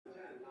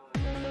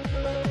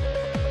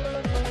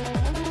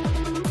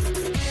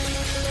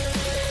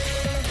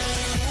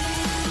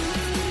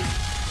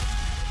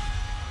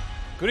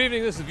Good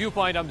evening, this is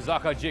Viewpoint. I'm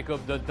Zakka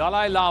Jacob. The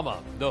Dalai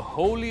Lama, the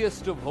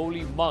holiest of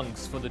holy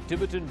monks for the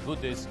Tibetan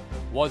Buddhists,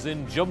 was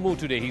in Jammu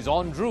today. He's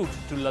en route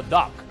to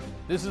Ladakh.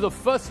 This is the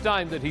first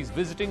time that he's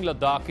visiting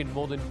Ladakh in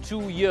more than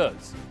 2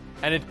 years.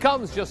 And it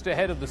comes just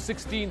ahead of the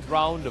 16th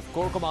round of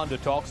Corps Commander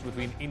talks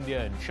between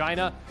India and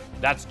China.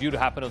 That's due to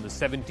happen on the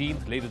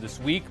 17th, later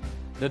this week.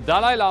 The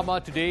Dalai Lama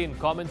today, in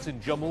comments in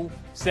Jammu,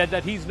 said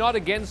that he's not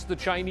against the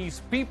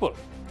Chinese people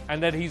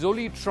and that he's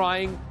only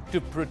trying to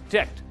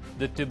protect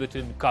the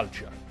Tibetan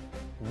culture.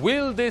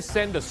 Will this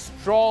send a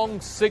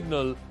strong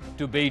signal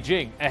to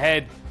Beijing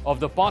ahead of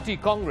the party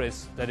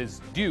congress that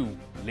is due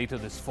later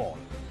this fall?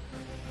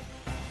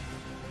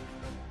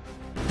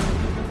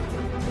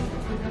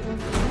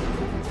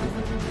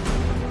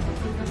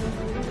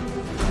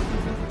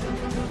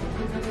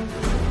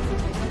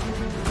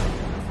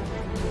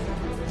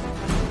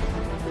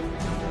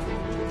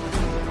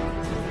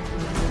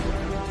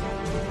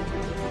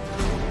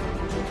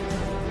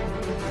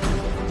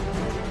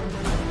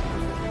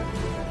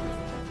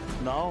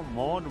 Now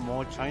more and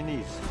more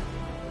Chinese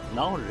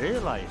now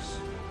realize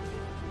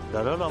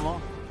Dalai Lama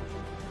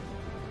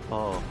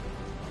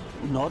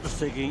not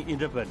seeking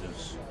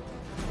independence,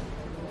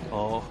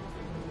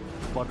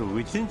 but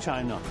within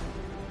China,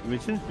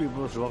 within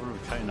People's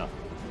Republic of China,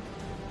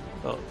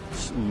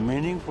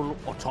 meaningful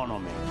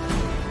autonomy.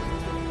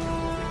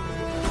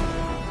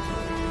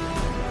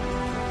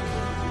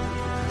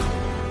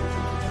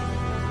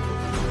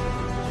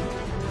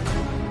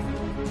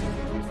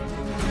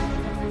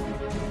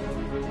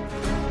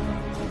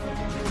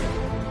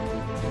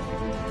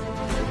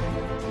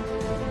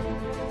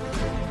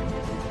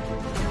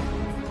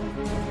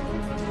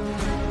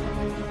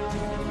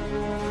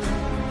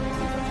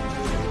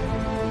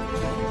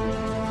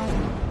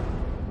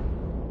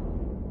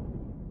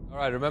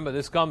 All right, remember,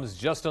 this comes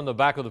just on the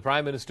back of the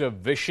Prime Minister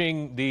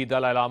wishing the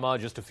Dalai Lama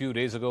just a few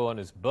days ago on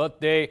his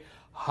birthday.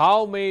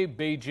 How may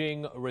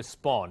Beijing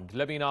respond?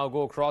 Let me now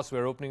go across.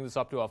 We're opening this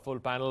up to our full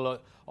panel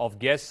of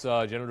guests.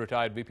 General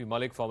Retired VP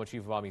Malik, former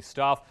Chief of Army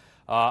Staff.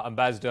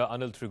 Ambassador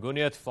Anil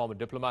Trigunyat, former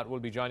diplomat, will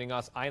be joining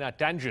us. Aina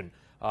Tanjan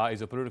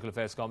is a political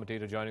affairs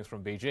commentator joining us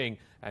from Beijing.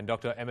 And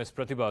Dr. M.S.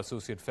 Pratibha,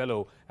 Associate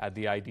Fellow at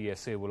the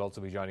IDSA, will also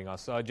be joining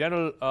us.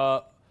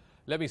 General,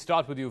 let me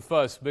start with you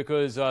first,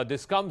 because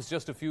this comes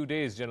just a few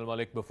days, General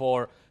Malik,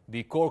 before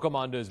the Corps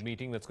Commanders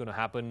meeting that's going to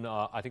happen,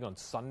 I think on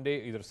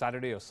Sunday, either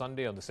Saturday or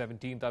Sunday, on the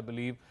 17th, I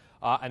believe.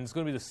 And it's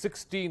going to be the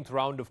 16th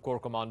round of Corps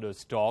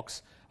Commanders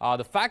talks.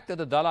 The fact that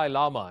the Dalai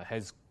Lama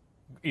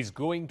is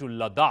going to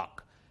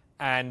Ladakh,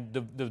 and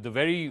the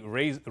very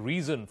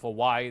reason for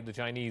why the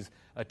Chinese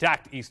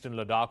attacked eastern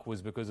Ladakh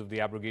was because of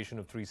the abrogation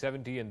of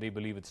 370, and they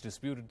believe it's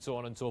disputed, so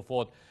on and so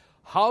forth.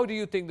 How do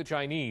you think the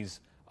Chinese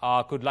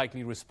could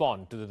likely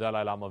respond to the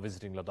Dalai Lama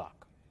visiting Ladakh?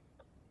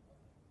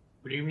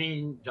 Good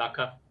evening,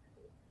 Zakka.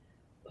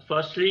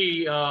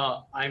 Firstly,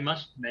 I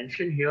must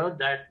mention here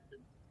that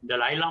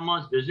Dalai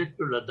Lama's visit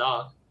to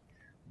Ladakh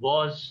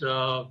was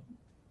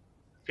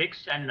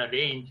fixed and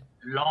arranged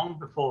long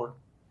before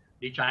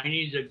the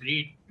Chinese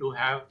agreed to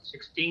have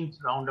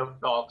 16th round of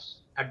talks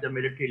at the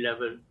military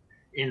level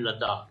in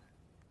Ladakh.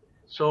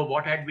 So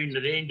what had been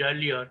arranged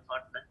earlier for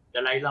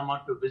Dalai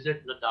Lama to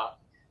visit Ladakh,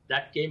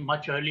 that came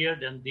much earlier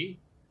than the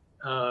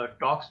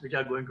talks which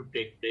are going to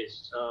take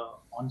place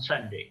on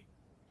Sunday.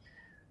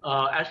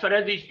 As far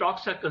as these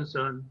talks are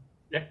concerned,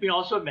 let me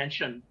also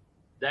mention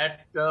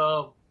that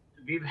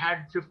we've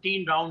had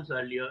 15 rounds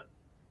earlier,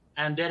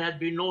 and there has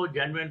been no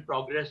genuine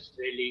progress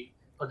really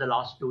for the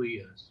last 2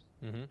 years.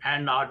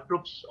 And our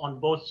troops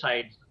on both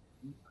sides,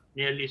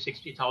 nearly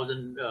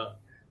 60,000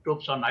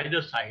 troops on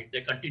either side,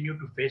 they continue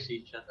to face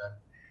each other.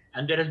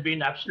 And there has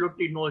been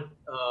absolutely no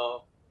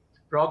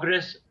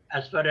progress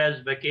as far as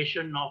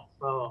vacation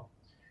of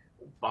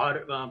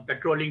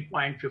patrolling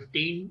point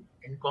 15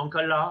 in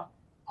Konkala,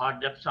 or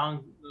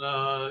Depsang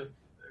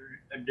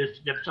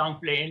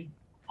plain,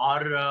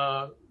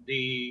 or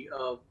the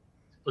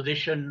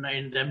position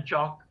in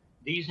Demchok.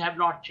 These have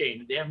not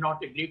changed. They have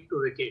not agreed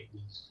to vacate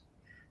these.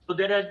 So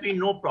there has been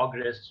no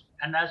progress.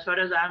 And as far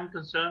as I am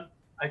concerned,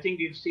 I think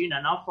we've seen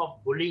enough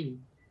of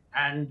bullying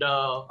and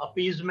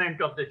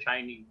appeasement of the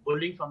Chinese,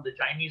 bullying from the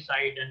Chinese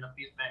side and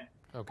appeasement.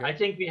 Okay. I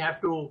think we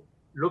have to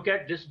look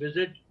at this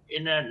visit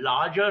in a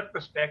larger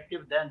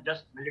perspective than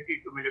just military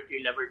to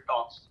military level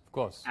talks. Of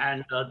course.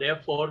 And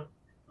therefore,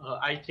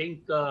 I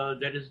think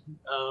there is,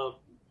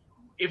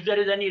 if there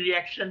is any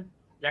reaction,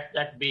 let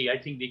that be. I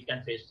think we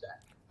can face that.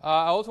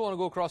 I also want to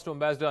go across to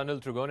Ambassador Anil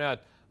Trigunyat.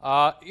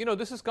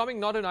 This is coming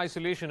not in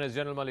isolation, as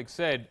General Malik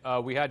said.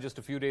 We had just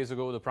a few days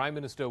ago the Prime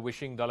Minister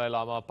wishing Dalai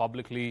Lama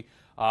publicly,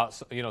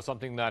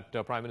 something that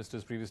Prime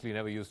Ministers previously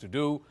never used to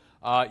do.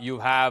 You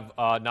have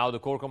now the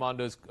Corps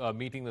Commanders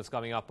meeting that's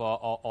coming up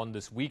on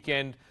this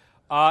weekend.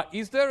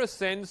 Is there a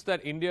sense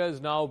that India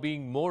is now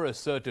being more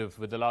assertive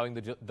with allowing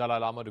the Dalai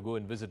Lama to go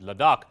and visit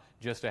Ladakh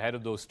just ahead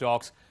of those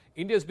talks?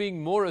 India is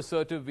being more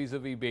assertive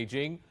vis-a-vis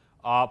Beijing,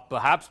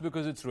 perhaps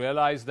because it's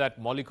realized that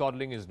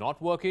mollycoddling is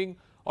not working,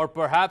 or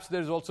perhaps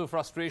there's also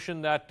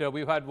frustration that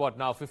we've had,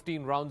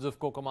 15 rounds of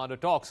Corps Commander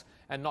talks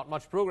and not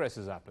much progress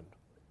has happened?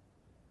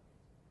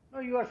 No,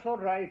 you are so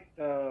right.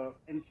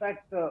 In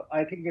fact,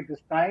 I think it is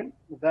time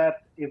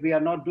that if we are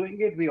not doing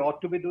it, we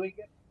ought to be doing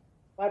it.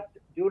 But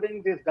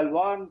during these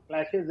Galwan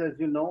clashes, as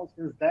you know,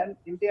 since then,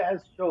 India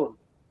has shown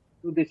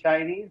to the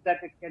Chinese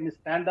that it can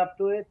stand up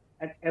to it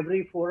at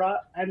every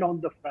fora and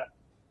on the front.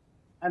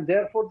 And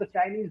therefore, the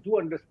Chinese do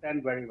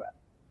understand very well.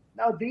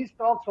 Now, these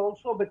talks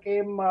also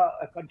became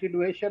a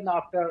continuation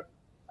after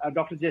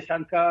Dr.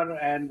 Jaishankar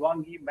and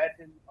Wang Yi met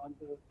on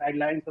the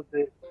sidelines of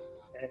the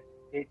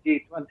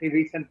G20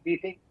 recent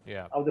meeting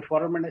of the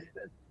foreign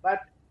ministers. But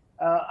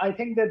I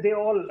think that they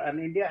all, and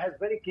India has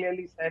very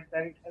clearly said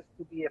that it has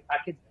to be a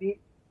package deal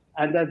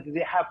and that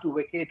they have to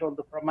vacate on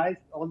the premise,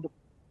 on the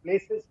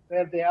places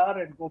where they are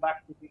and go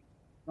back to the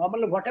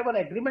normal, whatever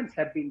agreements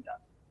have been done.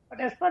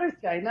 But as far as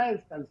China is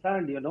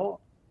concerned, you know,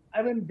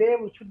 I mean, they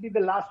should be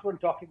the last one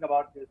talking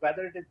about this,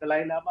 whether it is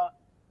Dalai Lama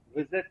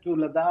visit to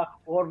Ladakh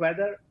or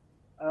whether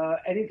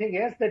anything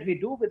else that we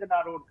do within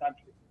our own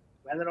country,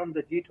 whether on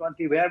the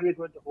G20, where we're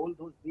going to hold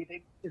those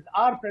meetings, is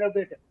our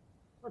prerogative.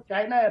 So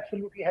China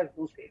absolutely has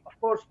no say. Of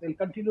course, they'll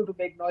continue to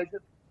make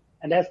noises.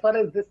 And as far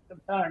as this is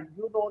concerned,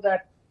 you know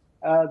that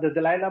the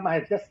Dalai Lama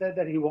has just said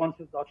that he wants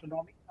his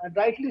autonomy, and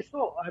rightly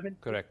so. I mean,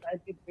 correct.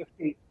 Since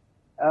 1950,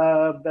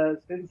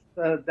 since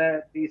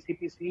the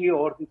CPC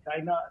or the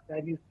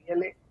Chinese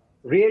PLA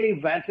really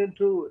went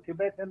into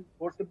Tibet and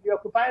forcibly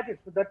occupied it,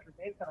 so that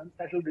remains an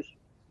unsettled issue.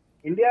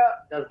 India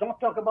does not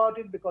talk about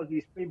it because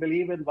we still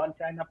believe in one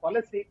China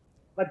policy,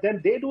 but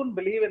then they don't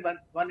believe in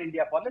one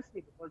India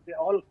policy because they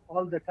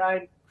all the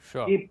time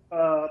keep,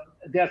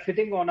 they are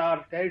sitting on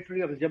our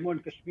territory of Jammu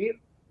and Kashmir,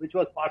 which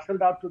was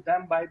parceled out to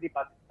them by the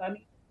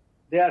Pakistani.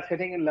 They are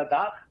sitting in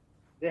Ladakh.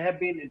 They have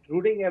been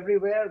intruding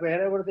everywhere,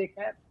 wherever they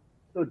can.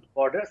 So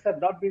borders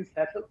have not been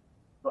settled.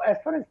 So as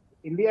far as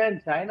India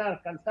and China are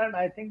concerned,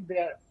 I think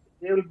they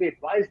will be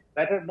advised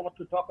better not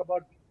to talk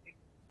about these things.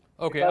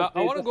 Okay,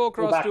 I want to go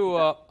across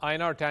to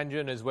Einar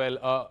Tangen as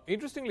well.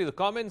 Interestingly, the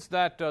comments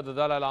that the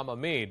Dalai Lama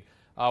made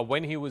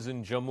when he was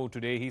in Jammu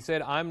today, he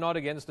said, I'm not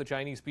against the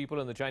Chinese people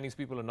and the Chinese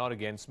people are not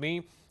against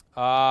me.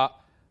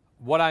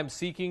 What I'm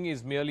seeking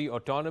is merely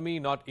autonomy,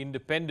 not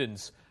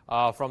independence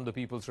from the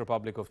People's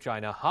Republic of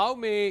China. How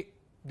may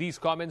these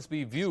comments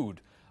be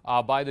viewed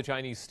by the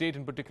Chinese state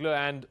in particular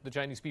and the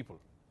Chinese people?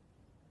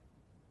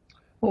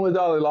 Well, the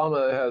Dalai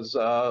Lama has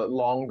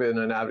long been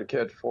an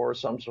advocate for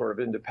some sort of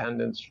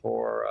independence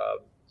for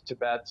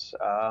Tibet.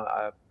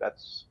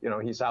 That's, you know,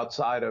 he's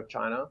outside of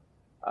China.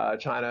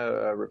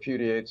 China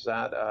repudiates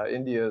that.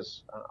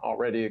 India's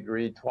already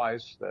agreed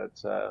twice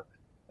that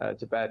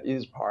Tibet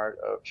is part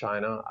of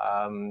China.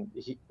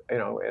 You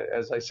know,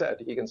 as I said,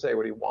 he can say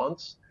what he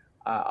wants.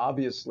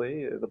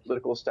 Obviously, the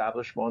political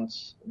establishment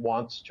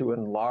wants to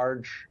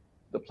enlarge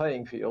the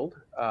playing field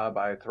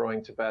by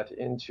throwing Tibet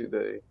into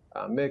the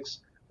mix.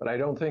 But I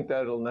don't think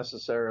that it'll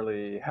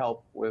necessarily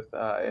help with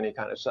any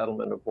kind of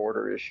settlement of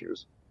border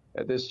issues.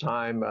 At this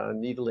time,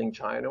 needling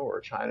China or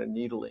China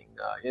needling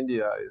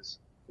India is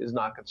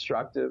not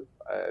constructive.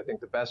 I think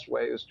the best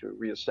way is to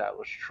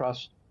reestablish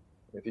trust.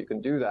 If you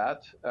can do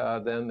that,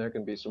 then there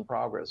can be some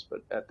progress.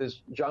 But at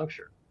this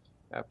juncture,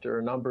 after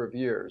a number of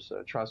years,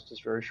 trust is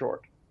very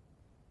short.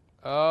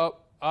 I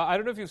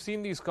don't know if you've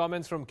seen these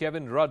comments from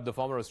Kevin Rudd, the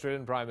former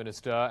Australian Prime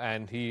Minister,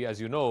 and he,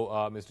 as you know,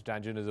 Mr.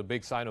 Tangen, is a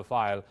big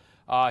Sinophile.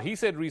 He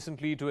said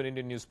recently to an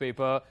Indian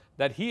newspaper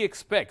that he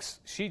expects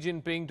Xi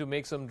Jinping to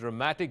make some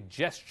dramatic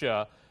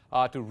gesture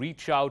to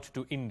reach out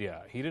to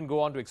India. He didn't go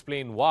on to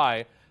explain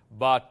why,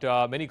 but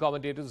many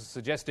commentators are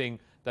suggesting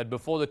that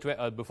before the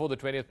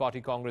 20th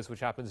Party Congress, which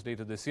happens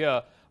later this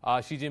year,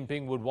 Xi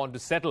Jinping would want to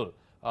settle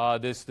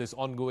this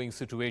ongoing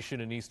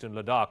situation in eastern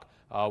Ladakh,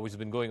 which has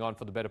been going on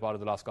for the better part of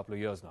the last couple of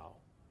years now.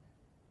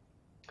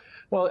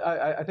 Well,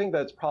 I think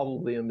that's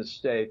probably a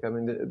mistake. I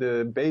mean,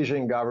 the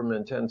Beijing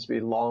government tends to be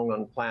long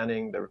on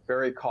planning. They're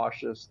very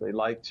cautious. They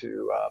like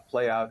to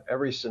play out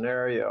every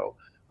scenario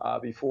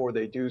before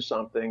they do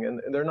something. And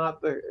they're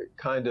not the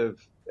kind of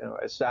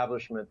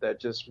establishment that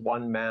just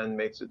one man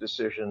makes a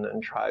decision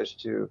and tries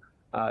to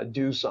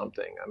do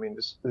something. I mean,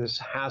 this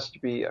has to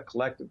be a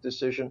collective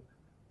decision.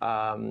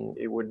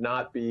 It would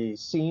not be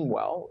seen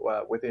well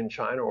within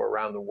China or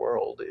around the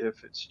world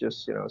if it's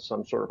just,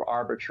 some sort of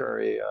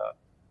arbitrary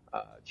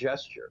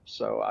gesture.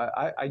 So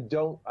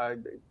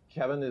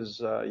Kevin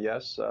is,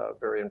 yes,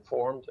 very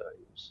informed.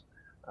 He was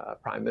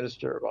Prime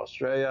Minister of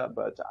Australia,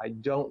 but I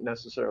don't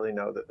necessarily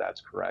know that that's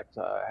correct.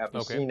 I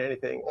haven't seen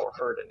anything or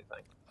heard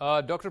anything.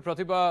 Dr.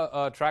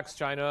 Pratibha tracks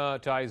China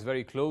ties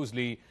very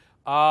closely.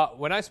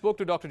 When I spoke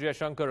to Dr.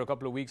 Jaishankar a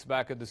couple of weeks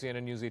back at the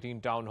CNN News 18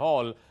 town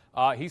hall,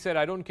 he said,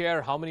 I don't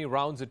care how many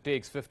rounds it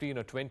takes, 15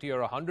 or 20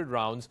 or 100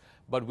 rounds,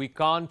 but we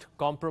can't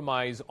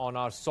compromise on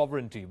our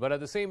sovereignty. But at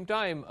the same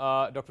time,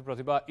 Dr.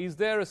 Pratibha, is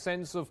there a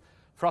sense of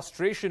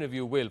frustration, if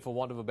you will, for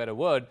want of a better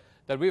word,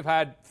 that we've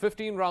had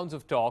 15 rounds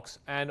of talks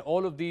and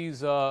all of these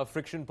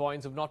friction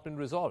points have not been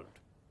resolved?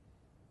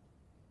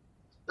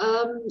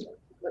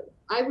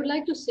 I would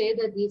like to say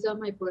that these are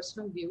my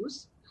personal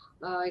views.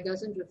 It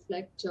doesn't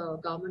reflect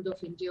government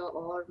of India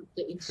or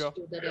the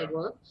institute that I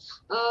work.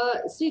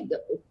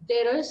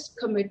 There is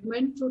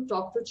commitment to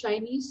talk to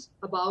Chinese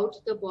about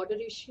the border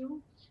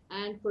issue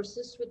and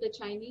persist with the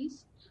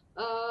Chinese.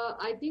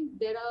 I think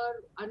there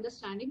are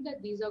understanding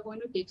that these are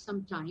going to take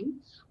some time,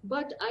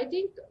 but I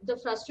think the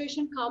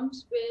frustration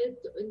comes with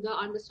the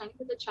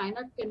understanding that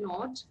China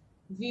cannot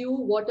view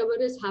whatever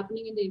is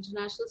happening in the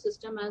international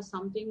system as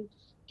something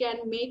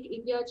can make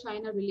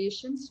India-China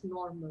relations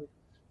normal.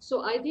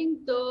 So I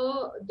think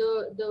the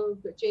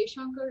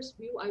Jaishankar's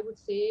view, I would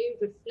say,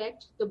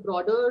 reflect the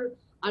broader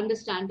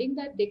understanding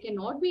that there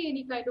cannot be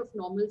any kind of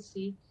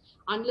normalcy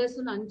unless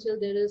and until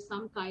there is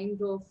some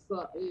kind of,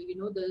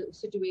 the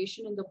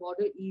situation in the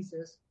border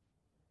eases.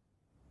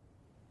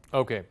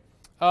 Okay.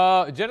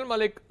 General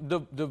Malik,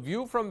 the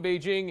view from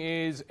Beijing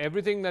is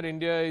everything that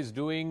India is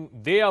doing,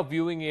 they are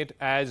viewing it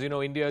as,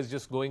 India is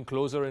just going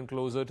closer and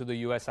closer to the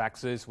US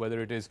axis, whether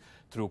it is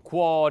through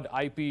Quad,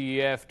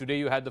 IPEF. Today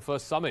you had the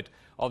first summit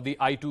of the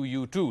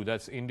I2U2,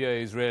 that's India,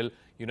 Israel,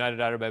 United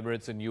Arab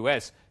Emirates and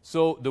US.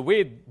 So the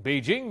way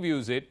Beijing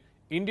views it,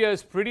 India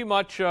is pretty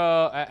much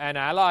an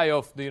ally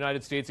of the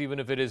United States, even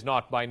if it is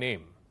not by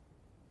name.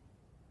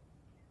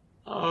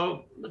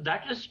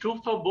 That is true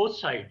for both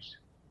sides.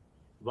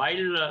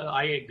 While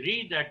I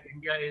agree that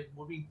India is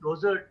moving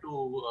closer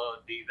to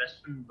the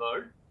Western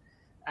world,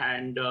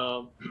 and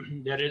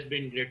there has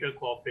been greater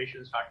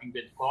cooperation starting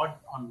with Quad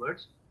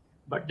onwards,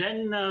 but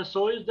then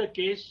so is the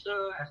case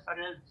as far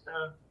as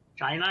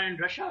China and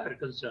Russia are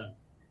concerned.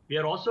 We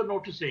are also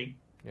noticing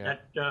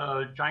that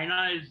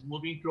China is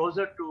moving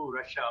closer to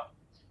Russia.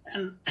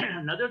 And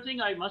another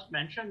thing I must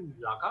mention,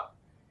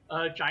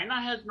 Zakka,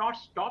 China has not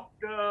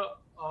stopped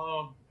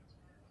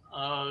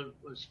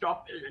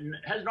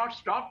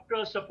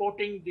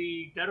supporting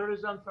the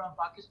terrorism from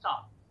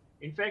Pakistan.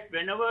 In fact,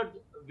 whenever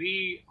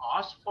we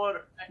ask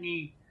for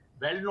any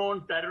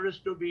well-known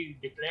terrorist to be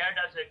declared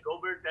as a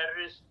global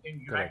terrorist in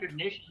United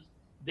Nations,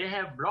 they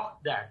have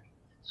blocked that.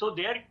 So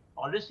their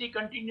policy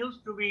continues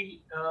to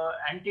be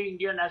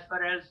anti-Indian as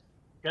far as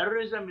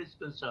terrorism is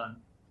concerned.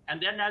 And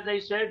then, as I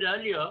said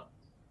earlier,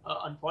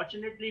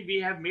 unfortunately, we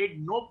have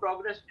made no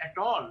progress at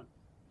all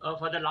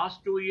for the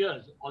last 2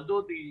 years,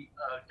 although the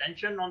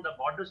tension on the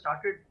border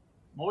started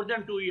more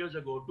than 2 years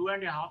ago,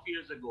 2.5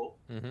 years ago.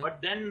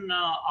 But then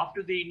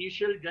after the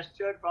initial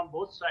gesture from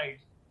both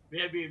sides,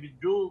 where we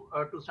withdrew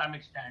to some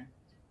extent,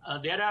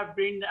 there have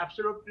been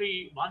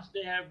absolutely, once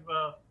they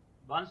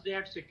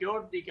had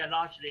secured the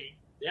Kailash range,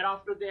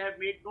 thereafter they have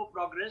made no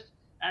progress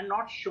and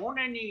not shown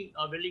any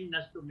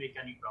willingness to make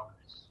any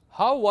progress.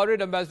 How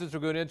worried, Ambassador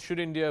Trigonian, should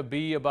India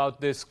be about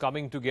this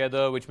coming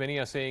together, which many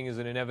are saying is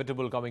an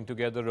inevitable coming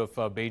together of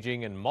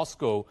Beijing and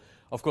Moscow?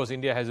 Of course,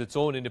 India has its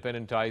own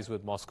independent ties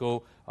with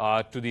Moscow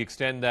to the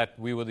extent that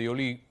we were the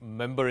only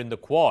member in the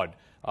Quad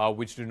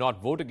which did not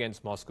vote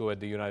against Moscow at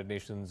the United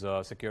Nations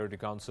Security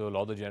Council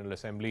or the General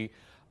Assembly.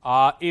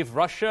 If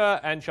Russia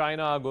and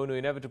China are going to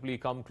inevitably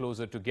come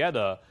closer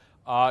together,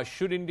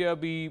 should India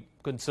be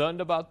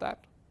concerned about that?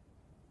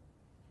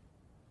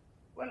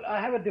 Well,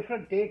 I have a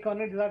different take on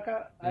it,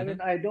 Zakka. I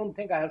mean, I don't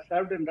think I have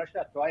served in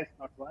Russia twice,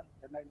 not once,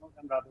 and I know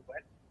them rather well.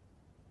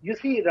 You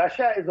see,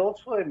 Russia is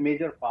also a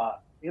major power,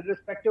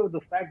 irrespective of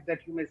the fact that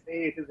you may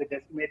say it is a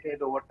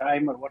decimated over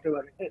time or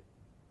whatever it is.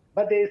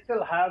 But they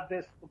still have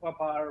this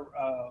superpower,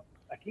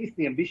 at least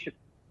the ambition.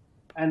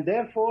 And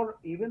therefore,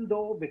 even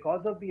though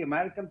because of the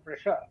American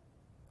pressure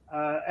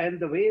and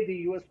the way the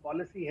US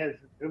policy has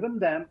driven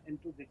them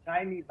into the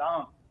Chinese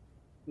arms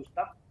to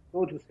stop,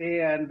 so to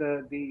say, and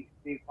the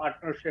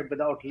partnership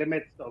without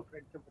limits or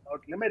friendship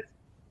without limits,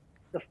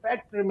 the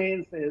fact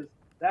remains is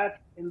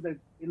that in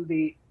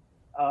the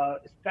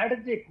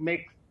strategic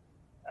mix,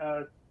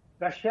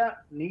 Russia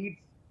needs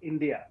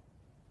India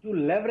to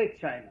leverage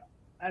China,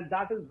 and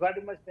that is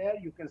very much there.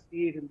 You can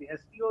see it in the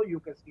SCO, you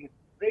can see it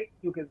in BRICS,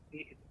 you can see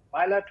it in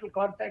bilateral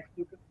context,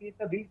 you can see it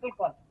in the regional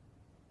context.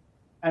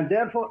 And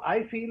therefore,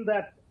 I feel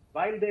that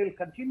while they will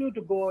continue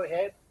to go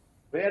ahead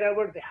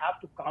wherever they have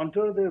to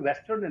counter the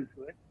Western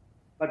influence,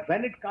 but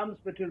when it comes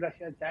between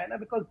Russia and China,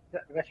 because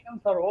the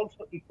Russians are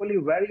also equally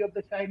wary of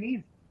the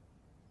Chinese,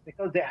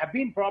 because there have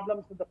been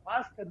problems in the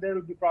past and there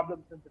will be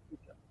problems in the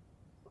future.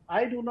 So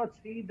I do not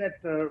see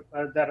that the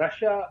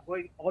Russia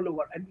going all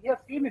over. And we have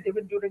seen it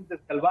even during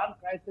this Galwan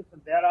crisis,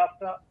 and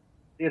thereafter,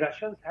 the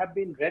Russians have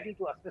been ready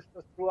to assist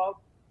us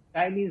throughout.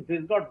 Chinese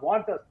did not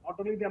want us, not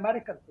only the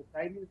Americans, the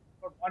Chinese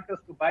did not want us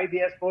to buy the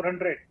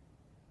S-400,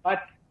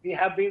 but we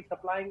have been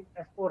supplying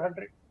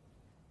S-400.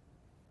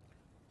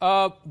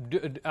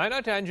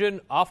 Aina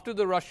Tangent, after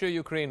the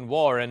Russia-Ukraine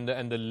war and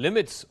the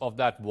limits of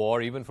that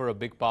war, even for a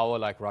big power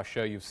like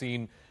Russia, you've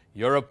seen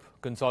Europe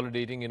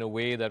consolidating in a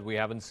way that we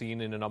haven't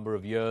seen in a number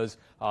of years.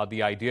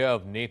 The idea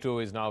of NATO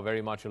is now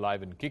very much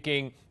alive and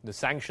kicking. The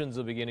sanctions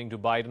are beginning to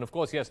bite. And of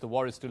course, yes, the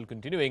war is still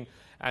continuing.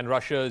 And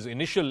Russia's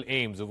initial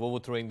aims of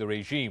overthrowing the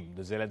regime,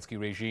 the Zelensky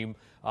regime,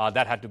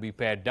 that had to be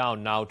pared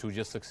down now to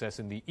just success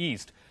in the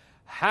East.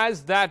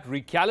 Has that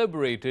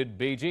recalibrated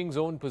Beijing's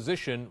own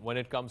position when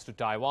it comes to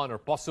Taiwan or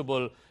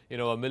possible,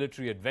 a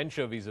military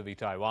adventure vis-a-vis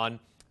Taiwan?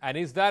 And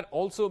is that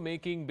also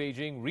making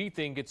Beijing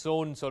rethink its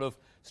own sort of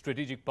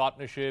strategic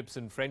partnerships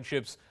and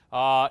friendships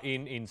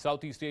in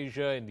Southeast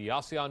Asia, in the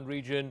ASEAN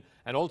region,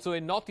 and also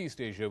in Northeast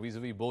Asia,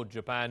 vis-a-vis both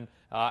Japan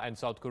and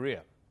South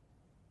Korea?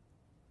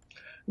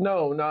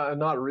 No,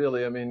 not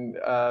really. I mean,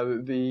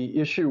 the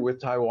issue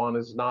with Taiwan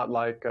is not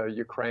like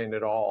Ukraine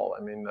at all.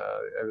 I mean,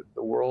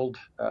 the world,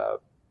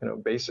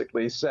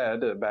 basically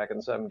said back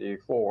in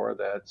 '74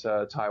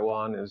 that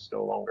Taiwan is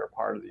no longer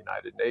part of the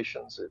United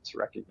Nations. It's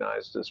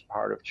recognized as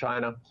part of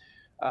China.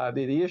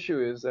 The issue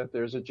is that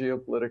there's a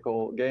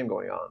geopolitical game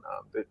going on.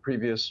 The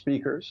previous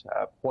speakers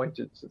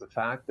pointed to the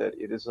fact that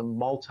it is a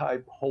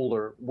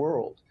multipolar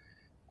world.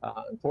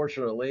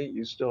 Unfortunately,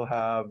 you still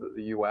have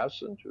the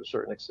U.S. and to a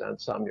certain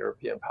extent some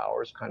European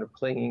powers kind of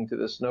clinging to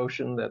this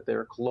notion that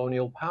they're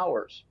colonial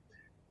powers,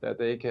 that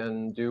they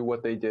can do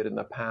what they did in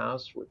the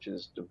past, which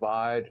is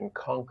divide and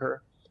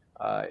conquer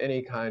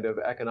any kind of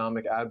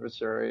economic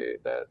adversary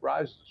that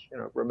rises.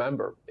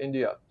 Remember,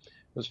 India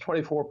was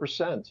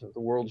 24% of the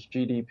world's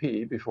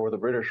GDP before the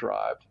British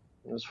arrived.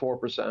 It was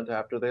 4%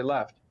 after they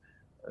left.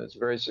 It's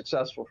very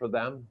successful for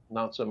them,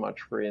 not so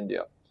much for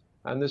India.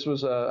 And this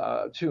was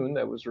a tune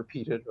that was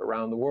repeated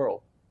around the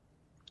world.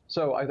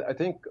 So I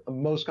think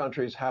most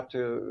countries have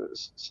to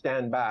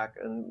stand back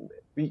and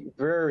be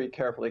very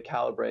carefully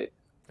calibrate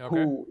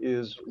who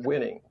is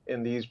winning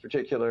in these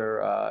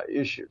particular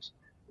issues.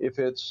 If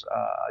it's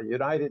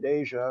United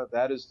Asia,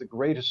 that is the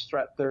greatest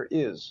threat there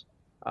is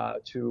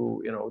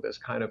to this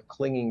kind of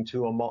clinging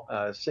to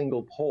a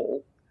single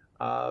pole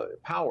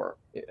power.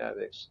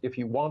 If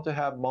you want to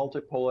have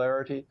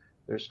multipolarity,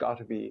 there's got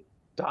to be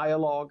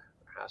dialogue.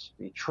 Has to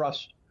be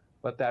trust,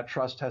 but that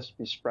trust has to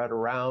be spread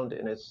around,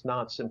 and it's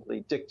not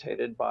simply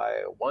dictated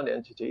by one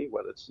entity,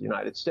 whether it's the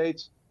United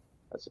States,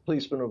 as the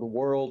policeman of the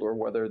world, or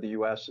whether the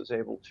U.S. is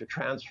able to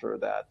transfer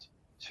that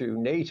to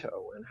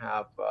NATO and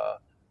have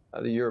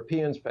the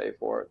Europeans pay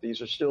for it.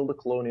 These are still the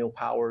colonial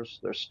powers.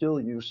 They're still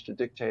used to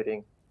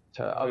dictating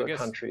to other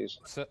countries.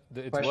 So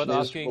it's Question worth is,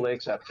 asking, will they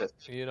accept it?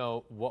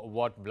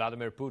 What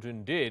Vladimir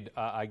Putin did,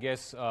 I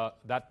guess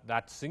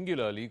that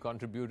singularly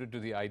contributed to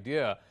the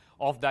idea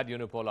of that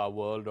unipolar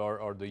world,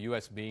 or the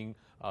U.S. being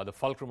the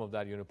fulcrum of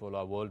that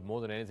unipolar world more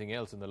than anything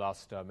else in the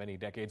last many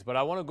decades. But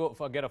I want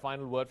to get a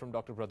final word from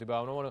Dr. Pratibha.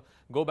 I want to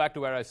go back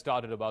to where I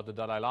started about the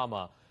Dalai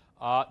Lama.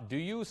 Do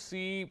you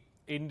see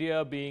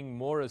India being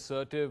more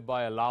assertive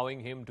by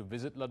allowing him to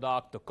visit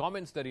Ladakh? The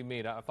comments that he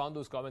made, I found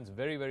those comments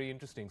very, very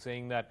interesting,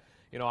 saying that,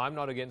 I'm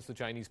not against the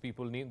Chinese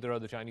people, neither are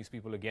the Chinese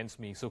people against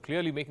me. So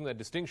clearly making that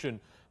distinction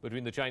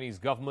between the Chinese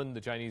government,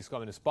 the Chinese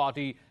Communist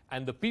Party,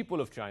 and the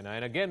people of China.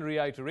 And again,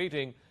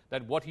 reiterating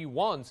that what he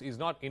wants is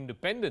not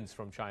independence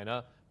from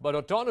China, but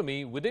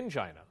autonomy within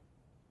China.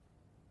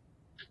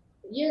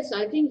 Yes,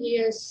 I think he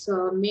has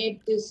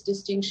made these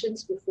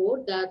distinctions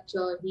before, that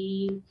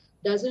he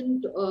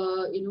doesn't,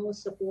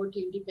 support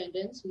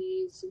independence.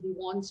 He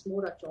wants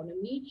more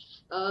autonomy.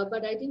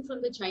 But I think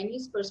from the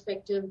Chinese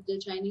perspective, the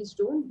Chinese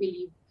don't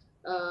believe.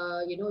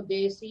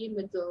 They see him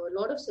with a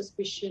lot of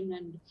suspicion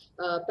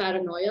and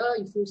paranoia.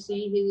 If you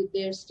see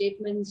their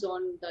statements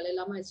on Dalai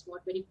Lama, it's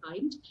not very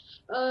kind.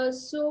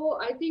 So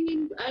I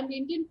think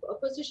Indian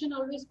position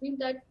always been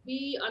that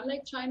we,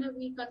 unlike China,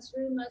 we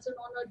consider him as an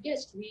honored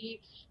guest.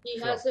 He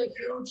has a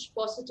huge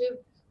positive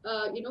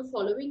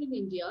following in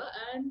India,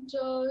 and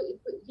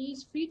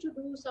he's free to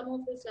do some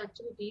of his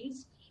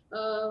activities.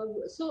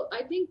 So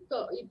I think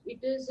it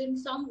is in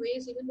some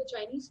ways, even the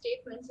Chinese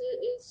statements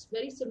is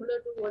very similar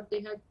to what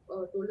they had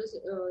told us,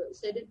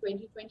 said in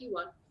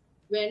 2021,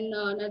 when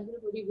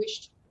Narendra Modi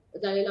wished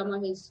Dalai Lama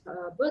his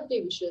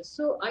birthday wishes.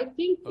 So I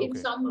think in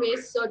some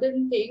ways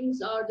certain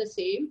things are the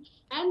same,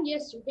 and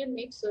yes, you can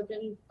make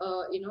certain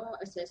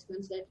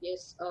assessments that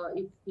yes,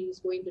 if he's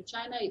going to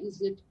China,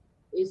 is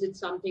it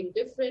something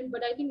different?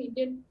 But I think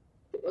Indian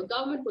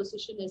government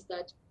position is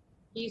that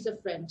he's a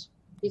friend.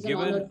 He's an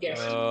honored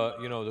guest.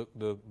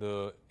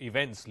 The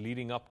events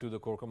leading up to the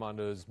Corps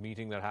Commanders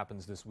meeting that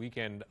happens this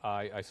weekend,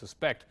 I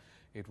suspect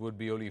it would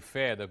be only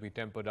fair that we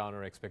temper down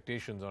our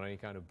expectations on any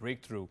kind of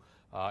breakthrough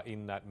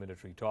in that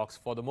military talks.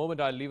 For the moment,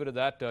 I'll leave it at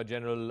that.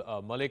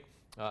 General Malik,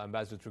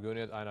 Ambassador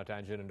Trigunia, Aina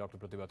Tangent, and Dr.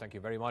 Pratibha, thank you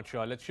very much.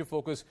 Let's shift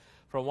focus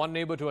from one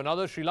neighbor to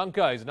another. Sri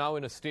Lanka is now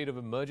in a state of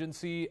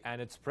emergency,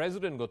 and its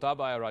president,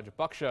 Gotabaya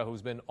Rajapaksa,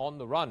 who's been on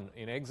the run,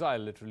 in exile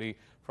literally,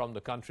 from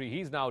the country,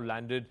 he's now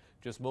landed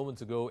just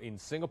moments ago in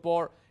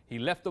Singapore. He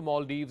left the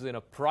Maldives in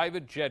a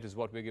private jet, is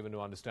what we're given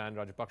to understand.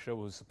 Rajapaksa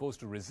was supposed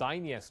to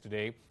resign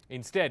yesterday.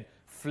 Instead,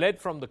 fled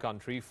from the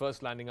country,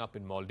 first landing up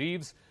in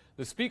Maldives.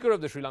 The Speaker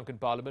of the Sri Lankan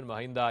Parliament,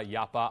 Mahinda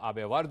Yapa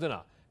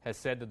Abeyewardena, has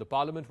said that the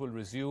Parliament will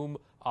resume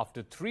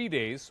after 3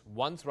 days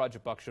once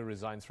Rajapaksa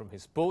resigns from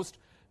his post.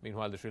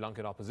 Meanwhile, the Sri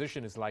Lankan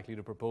opposition is likely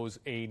to propose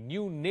a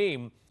new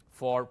name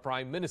for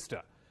Prime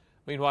Minister.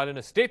 Meanwhile, in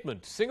a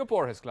statement,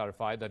 Singapore has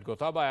clarified that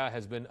Gotabaya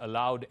has been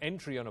allowed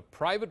entry on a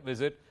private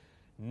visit.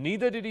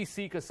 Neither did he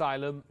seek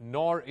asylum,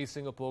 nor is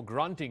Singapore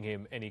granting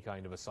him any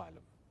kind of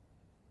asylum.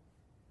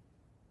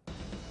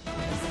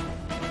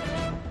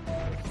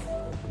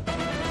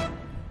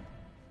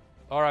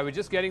 All right, we're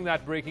just getting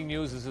that breaking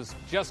news. This has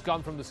just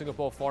come from the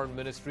Singapore Foreign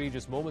Ministry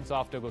just moments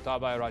after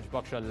Gotabaya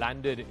Rajapaksa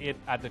landed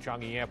at the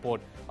Changi Airport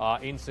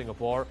in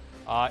Singapore.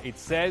 It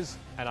says,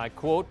 and I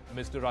quote,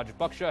 Mr.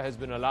 Rajapaksa has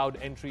been allowed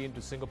entry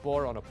into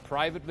Singapore on a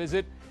private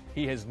visit.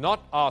 He has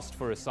not asked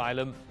for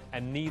asylum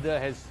and neither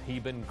has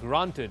he been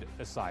granted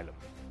asylum.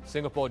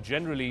 Singapore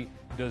generally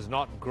does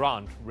not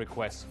grant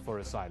requests for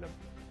asylum.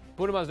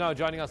 Purnima is now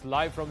joining us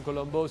live from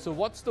Colombo. So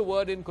what's the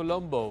word in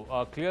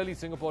Colombo? Clearly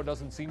Singapore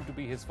doesn't seem to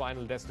be his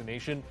final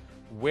destination.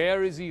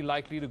 Where is he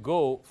likely to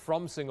go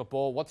from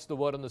Singapore? What's the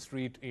word on the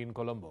street in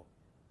Colombo?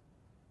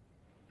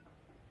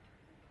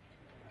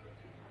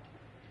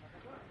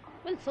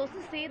 Well,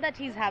 sources say that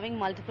he's having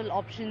multiple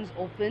options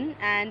open,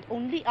 and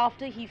only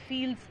after he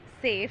feels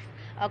safe,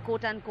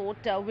 quote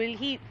unquote, will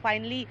he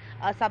finally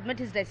submit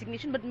his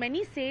resignation. But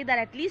many say that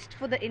at least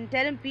for the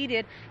interim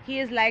period, he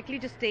is likely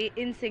to stay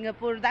in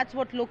Singapore. That's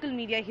what local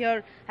media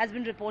here has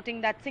been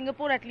reporting, that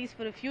Singapore at least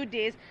for a few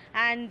days,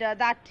 and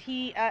that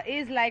he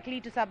is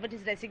likely to submit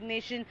his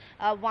resignation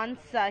once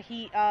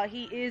he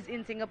is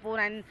in Singapore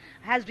and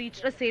has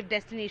reached a safe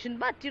destination.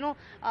 But you know,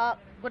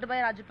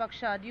 Gotabaya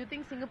Rajapaksa, do you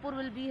think Singapore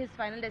will be his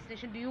final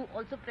destination? Do you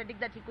also predict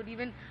that he could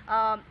even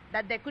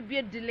that there could be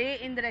a delay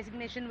in the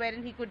resignation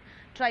wherein he could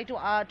try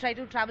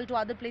to travel to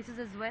other places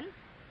as well?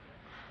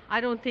 I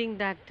don't think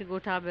that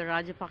Gotabaya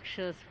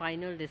Rajapaksa's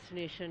final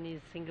destination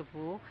is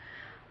Singapore.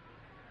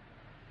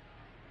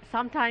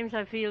 Sometimes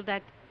I feel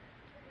that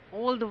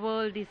all the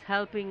world is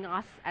helping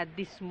us at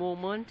this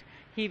moment.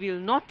 He will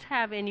not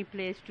have any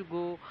place to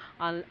go.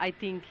 I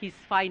think his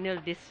final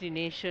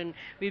destination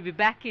will be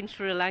back in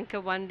Sri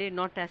Lanka one day,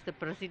 not as the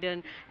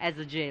president, as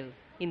a jail,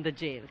 in the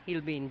jail.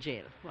 He'll be in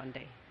jail one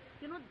day.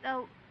 You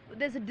know,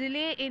 there's a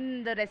delay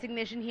in the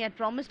resignation. He had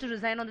promised to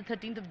resign on the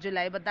 13th of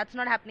July, but that's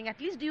not happening. At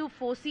least do you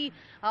foresee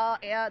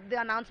the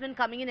announcement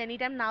coming in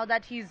anytime now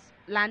that he's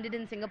landed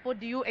in Singapore?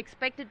 Do you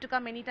expect it to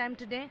come anytime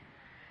today?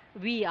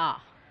 We are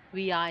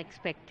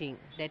expecting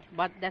that,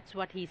 but that's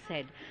what he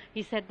said.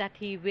 He said that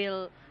he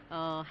will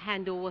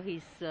hand over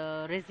his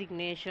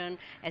resignation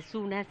as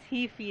soon as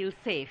he feels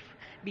safe,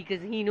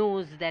 because he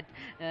knows that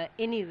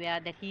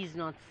anywhere that he is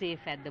not safe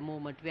at the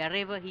moment.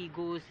 Wherever he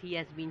goes, he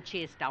has been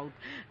chased out.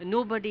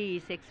 Nobody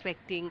is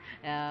expecting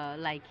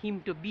like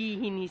him to be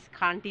in his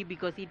country,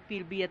 because it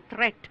will be a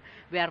threat.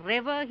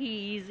 Wherever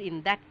he is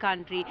in that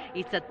country,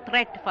 it's a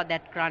threat for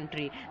that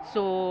country.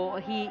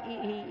 So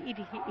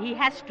he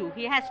has to.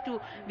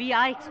 We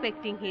are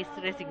expecting his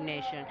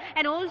resignation.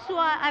 And also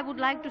I would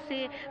like to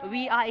say,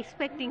 we are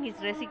expecting his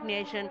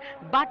resignation,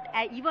 but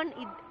even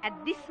at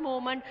this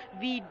moment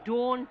we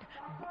don't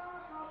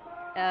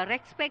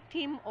respect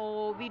him,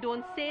 or we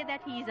don't say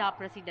that he is our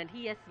president.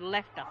 He has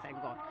left us and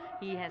gone.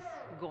 He has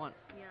gone.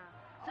 Yeah.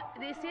 So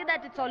they say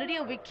that it's already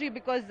a victory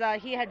because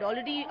he had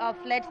already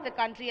fled the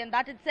country, and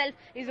that itself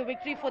is a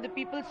victory for the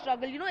people's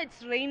struggle. You know,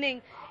 it's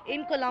raining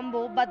in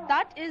Colombo, but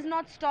that is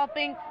not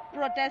stopping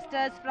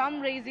protesters from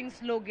raising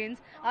slogans.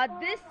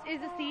 This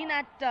is a scene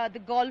at the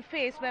Golf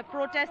Face where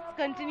protests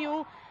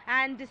continue,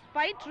 and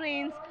despite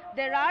rains,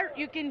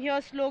 you can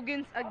hear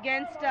slogans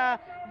against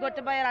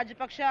Gotabaya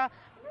Rajapaksa.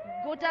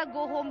 Gota,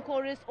 go home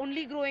chorus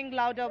only growing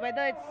louder.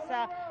 Whether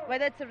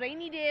it's a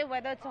rainy day,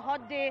 whether it's a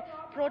hot day,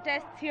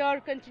 protests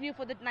here continue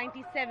for the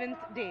 97th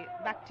day.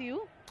 Back to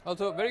you.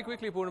 Also, very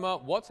quickly,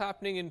 Purnima, what's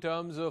happening in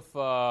terms of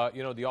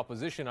the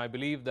opposition? I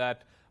believe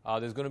that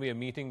there's going to be a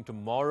meeting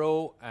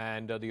tomorrow,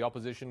 and the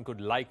opposition could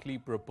likely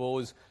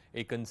propose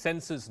a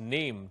consensus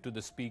name to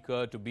the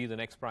speaker to be the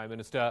next prime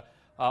minister.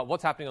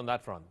 What's happening on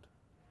that front?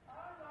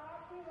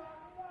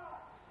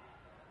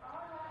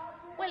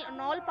 Well,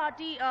 an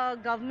all-party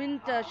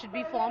government should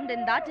be formed,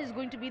 and that is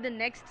going to be the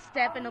next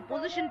step. And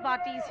opposition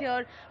parties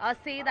here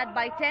say that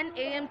by 10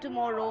 a.m.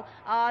 tomorrow,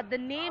 the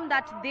name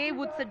that they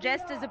would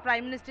suggest as a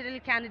prime ministerial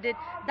candidate,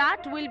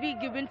 that will be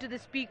given to the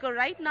speaker.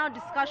 Right now,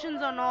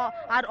 discussions are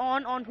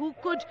on who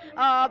could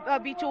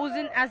be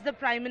chosen as the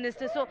prime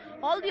minister. So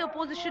all the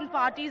opposition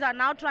parties are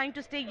now trying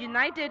to stay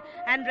united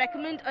and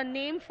recommend a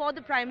name for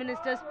the prime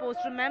minister's post.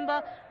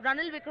 Remember,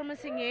 Ranil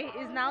Wickremesinghe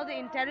is now the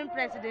interim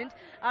president.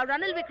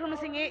 Ranil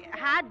Wickremesinghe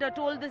had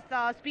told this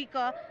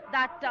speaker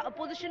that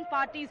opposition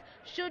parties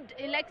should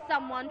elect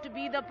someone to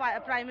be the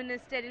prime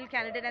ministerial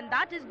candidate, and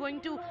that is going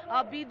to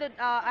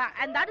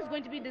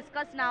be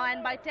discussed now.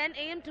 And by 10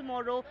 a.m.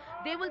 tomorrow,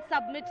 they will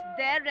submit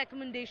their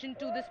recommendation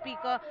to the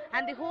speaker,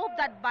 and they hope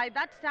that by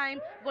that time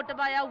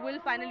Gotabaya will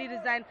finally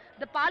resign.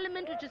 The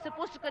parliament, which is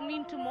supposed to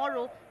convene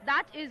tomorrow,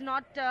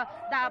 the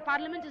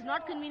parliament is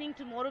not convening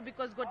tomorrow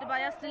because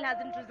Gotabaya still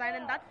hasn't resigned,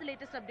 and that's the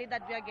latest update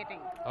that we are getting.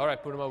 All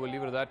right, Purnima, we'll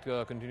leave it at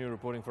that. Continue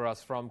reporting for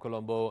us from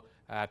Colombo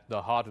at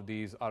the heart of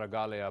these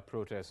Aragalaya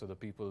protests, or the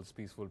people's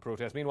peaceful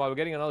protests. Meanwhile, we're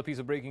getting another piece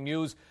of breaking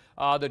news.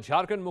 The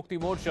Jharkhand Mukti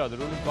Morcha, the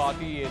ruling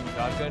party in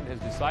Jharkhand, has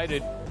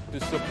decided to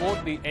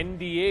support the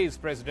NDA's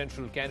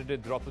presidential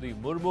candidate Draupadi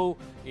Murmu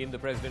in the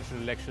presidential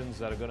elections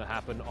that are going to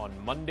happen on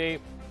Monday.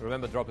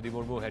 Remember, Draupadi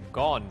Murmu had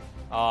gone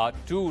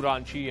to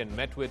Ranchi and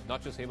met with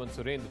not just Hemant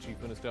Soren, the chief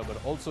minister,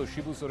 but also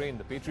Shibu Soren,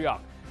 the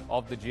patriarch.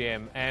 of the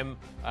JMM.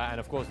 And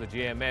of course, the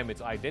JMM,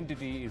 its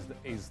identity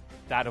is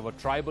that of a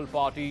tribal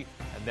party,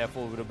 and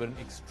therefore it would have been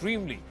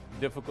extremely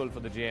difficult for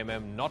the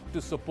JMM not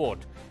to support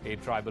a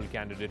tribal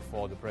candidate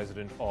for the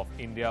President of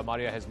India.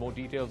 Maria has more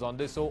details on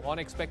this. So,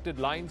 unexpected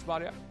lines,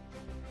 Maria?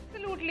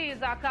 Absolutely,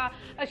 Zakka.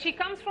 She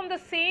comes from the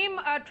same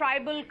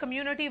tribal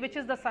community, which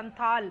is the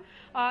Santhal.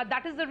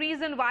 That is the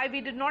reason why we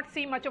did not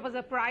see much of a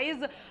surprise.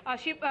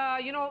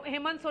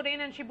 Hemant Soren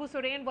and Shibu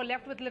Soren were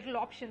left with little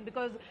option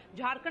because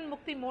Jharkhand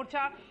Mukti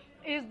Morcha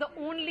is the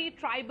only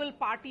tribal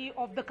party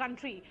of the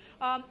country.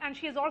 And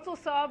she has also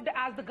served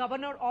as the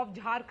governor of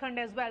Jharkhand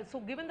as well. So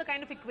given the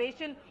kind of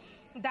equation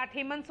that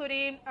Hemant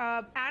Soren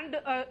and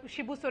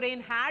Shibu Soren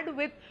had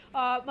with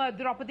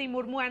Draupadi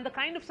Murmu and the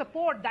kind of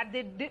support that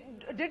they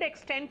did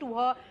extend to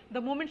her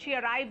the moment she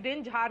arrived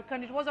in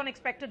Jharkhand, it was on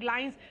expected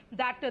lines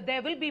that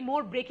there will be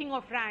more breaking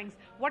of ranks.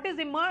 What is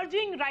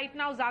emerging right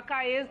now,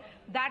 Zakka, is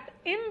that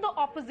in the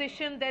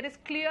opposition there is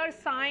clear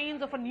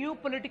signs of a new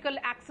political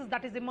axis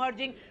that is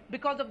emerging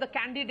because of the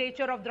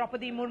candidature of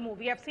Draupadi Murmu.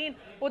 We have seen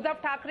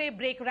Uddhav Thackeray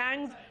break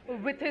ranks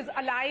with his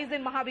allies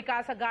in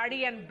Mahavikas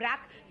Aghadi and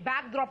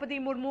back Draupadi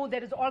Murmu.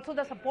 There is also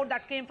the support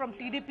that came from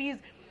TDP's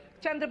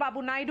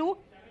Chandrababu Naidu.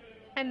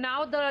 And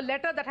now the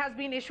letter that has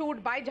been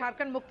issued by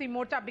Jharkhand Mukti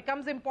Morcha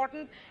becomes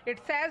important. It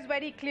says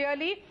very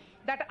clearly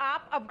that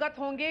आप अवगत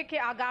होंगे कि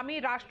आगामी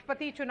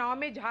राष्ट्रपति चुनाव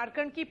में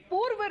झारखंड की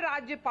पूर्व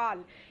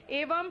राज्यपाल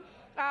एवं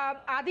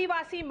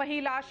आदिवासी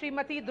महिला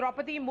श्रीमती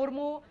द्रौपदी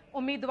मुर्मू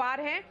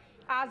उम्मीदवार हैं।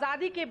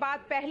 आज़ादी के बाद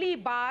पहली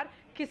बार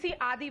किसी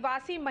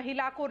आदिवासी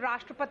महिला को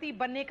राष्ट्रपति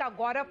बनने का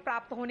गौरव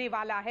प्राप्त होने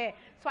वाला है।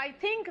 So I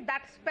think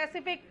that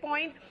specific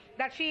point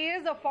that she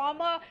is a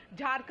former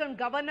Jharkhand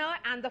governor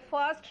and the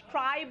first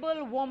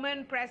tribal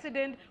woman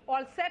president,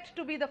 all set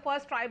to be the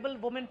first tribal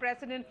woman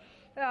president.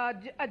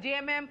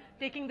 JMM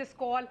taking this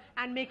call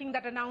and making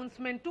that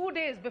announcement 2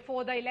 days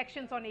before the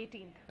elections on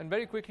 18th. And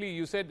very quickly,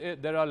 you said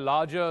there are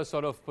larger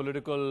sort of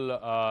political,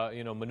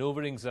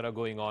 maneuverings that are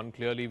going on.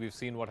 Clearly, we've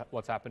seen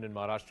what's happened in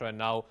Maharashtra, and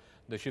now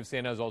the Shiv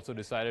Sena has also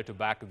decided to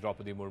back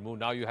Draupadi Murmu.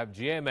 Now you have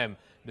JMM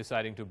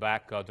deciding to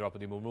back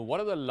Draupadi Murmu. What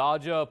are the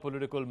larger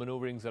political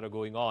maneuverings that are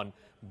going on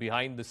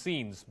behind the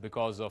scenes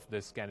because of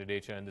this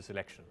candidature and this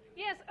election?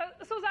 Yes,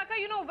 so Zakka,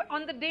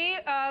 on the day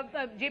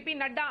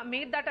JP Nadda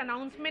made that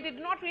announcement, it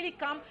did not really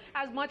come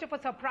as much of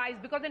a surprise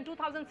because in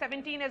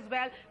 2017 as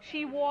well,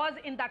 she was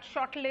in that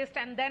short list,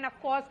 and then of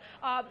course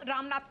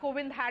Ramnath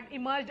Kovind had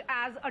emerged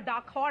as a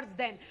dark horse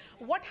then.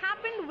 What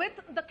happened with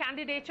the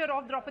candidature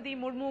of Draupadi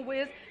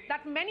Murmu is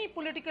that many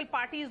political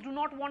parties do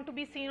not want to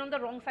be seen on the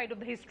wrong side of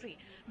the history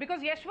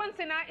because Yashwant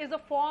Sinha is a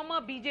former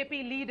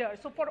BJP leader.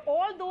 So for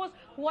all those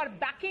who are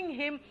backing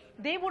him,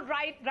 they would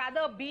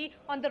rather be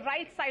on the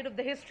right side of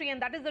the history, and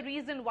that is the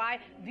reason why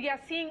we are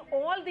seeing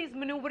all these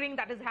maneuvering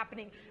that is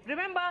happening.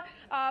 Remember,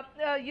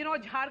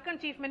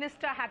 Jharkhand Chief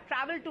Minister had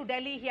traveled to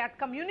Delhi. He had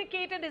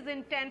communicated his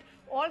intent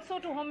also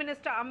to Home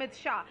Minister Amit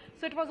Shah.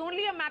 So it was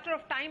only a matter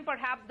of time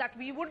perhaps that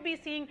we would be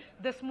seeing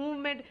this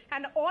movement,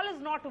 and all is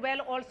not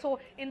well also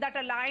in that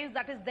alliance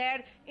that is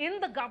there in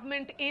the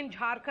government in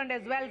Jharkhand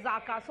as well,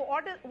 Zakka. So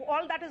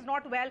all that is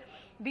not well.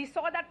 We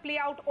saw that play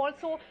out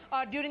also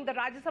during the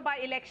Rajya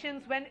Sabha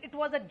elections when it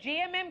was a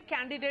JMM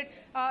candidate,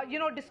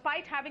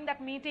 despite having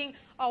that meeting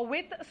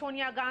with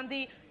Sonia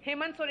Gandhi,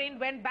 Hemant Soren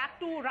went back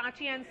to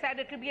Ranchi and said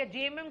it will be a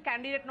JMM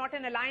candidate, not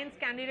an alliance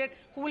candidate,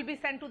 who will be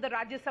sent to the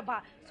Rajya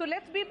Sabha. So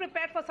let's be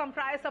prepared for some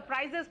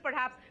surprises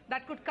perhaps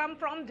that could come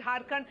from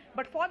Jharkhand.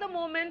 But for the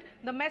moment,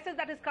 the message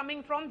that is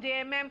coming from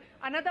JMM,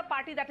 another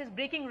party that is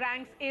breaking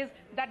ranks, is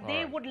that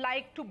they would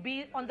like to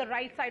be on the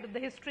right side of the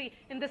history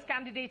in this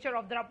candidature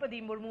of Draupadi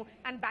Murmu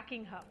and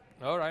backing her.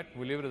 All right,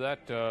 we'll leave it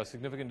at that.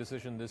 Significant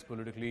decision this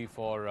politically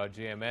for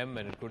JMM,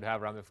 and it could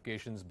have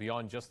ramifications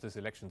beyond just this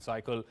election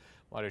cycle.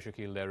 Maria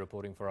Shakil there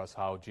reporting for us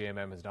how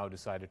JMM has now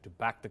decided to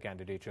back the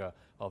candidature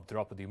of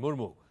Draupadi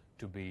Murmu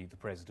to be the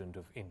President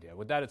of India.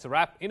 With that, it's a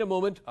wrap. In a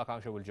moment,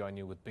 Akanksha will join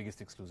you with biggest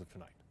exclusive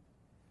tonight.